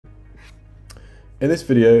In this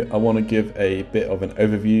video, I want to give a bit of an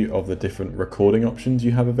overview of the different recording options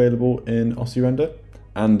you have available in Osci-Render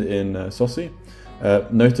and in Sosci.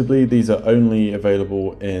 Notably, these are only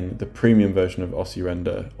available in the premium version of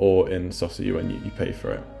Osci-Render or in Sosci when you pay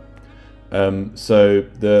for it. So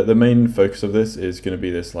the main focus of this is going to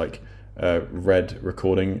be this red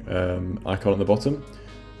recording icon at the bottom.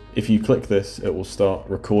 If you click this, it will start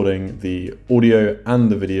recording the audio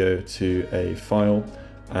and the video to a file,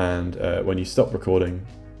 and when you stop recording,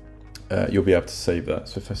 you'll be able to save that.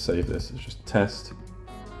 So if I save this, it's just test,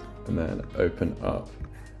 and then open up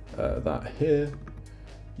that here,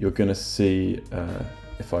 you're going to see,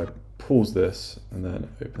 if I pause this and then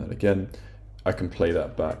open that again, I can play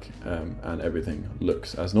that back and everything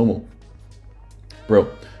looks as normal.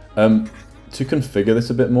 Brilliant. To configure this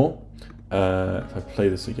a bit more, if I play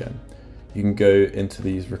this again, you can go into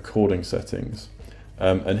these recording settings,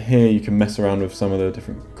 and here you can mess around with some of the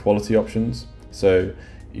different quality options. So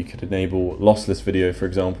you could enable lossless video, for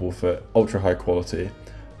example, for ultra high quality.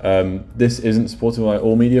 This isn't supported by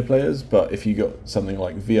all media players, but if you got something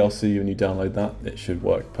like VLC when you download that, it should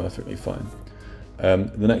work perfectly fine.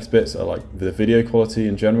 The next bits are like the video quality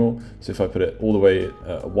in general. So if I put it all the way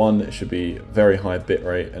at 1, it should be very high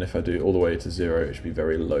bitrate, and if I do all the way to 0, it should be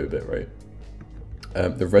very low bitrate.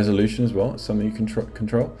 The resolution as well is something you can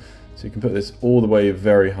control. So you can put this all the way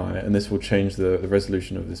very high, and this will change the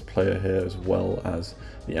resolution of this player here as well as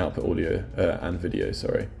the output audio and video,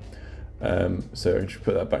 sorry. So I should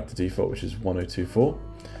put that back to default, which is 1024.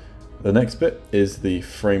 The next bit is the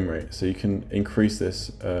frame rate. So you can increase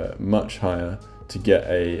this much higher to get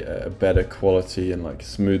a better quality and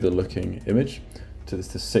smoother looking image. So this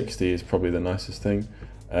to 60 is probably the nicest thing,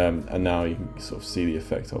 and now you can sort of see the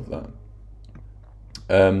effect of that.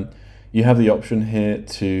 You have the option here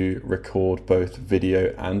to record both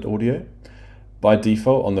video and audio. By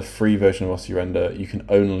default, on the free version of Osci-Render, you can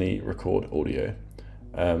only record audio.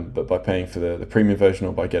 But by paying for the premium version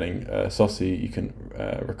or by getting Sosci, you can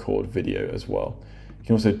record video as well. You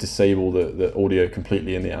can also disable the audio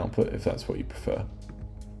completely in the output if that's what you prefer.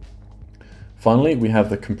 Finally, we have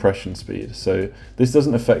the compression speed. So this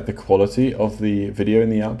doesn't affect the quality of the video in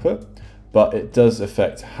the output, but it does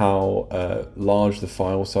affect how large the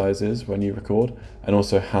file size is when you record, and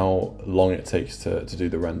also how long it takes to do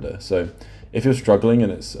the render. So if you're struggling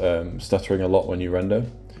and it's stuttering a lot when you render,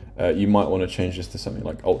 you might want to change this to something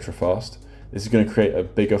like ultra fast. This is going to create a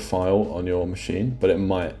bigger file on your machine, but it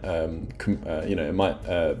might, it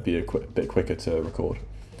might be a bit quicker to record.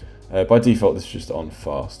 By default, this is just on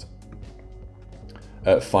fast.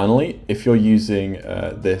 Finally, if you're using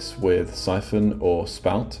this with Siphon or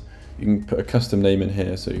Spout, you can put a custom name in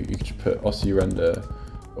here. So you could put Osci-Render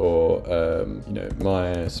or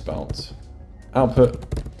my Spout output.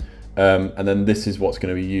 And then this is what's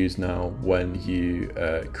going to be used now when you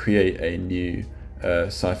create a new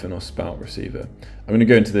Siphon or Spout receiver. I'm going to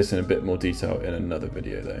go into this in a bit more detail in another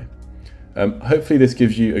video though. Hopefully this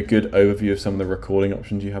gives you a good overview of some of the recording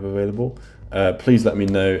options you have available. Please let me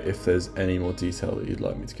know if there's any more detail that you'd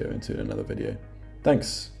like me to go into in another video.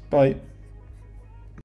 Thanks, bye.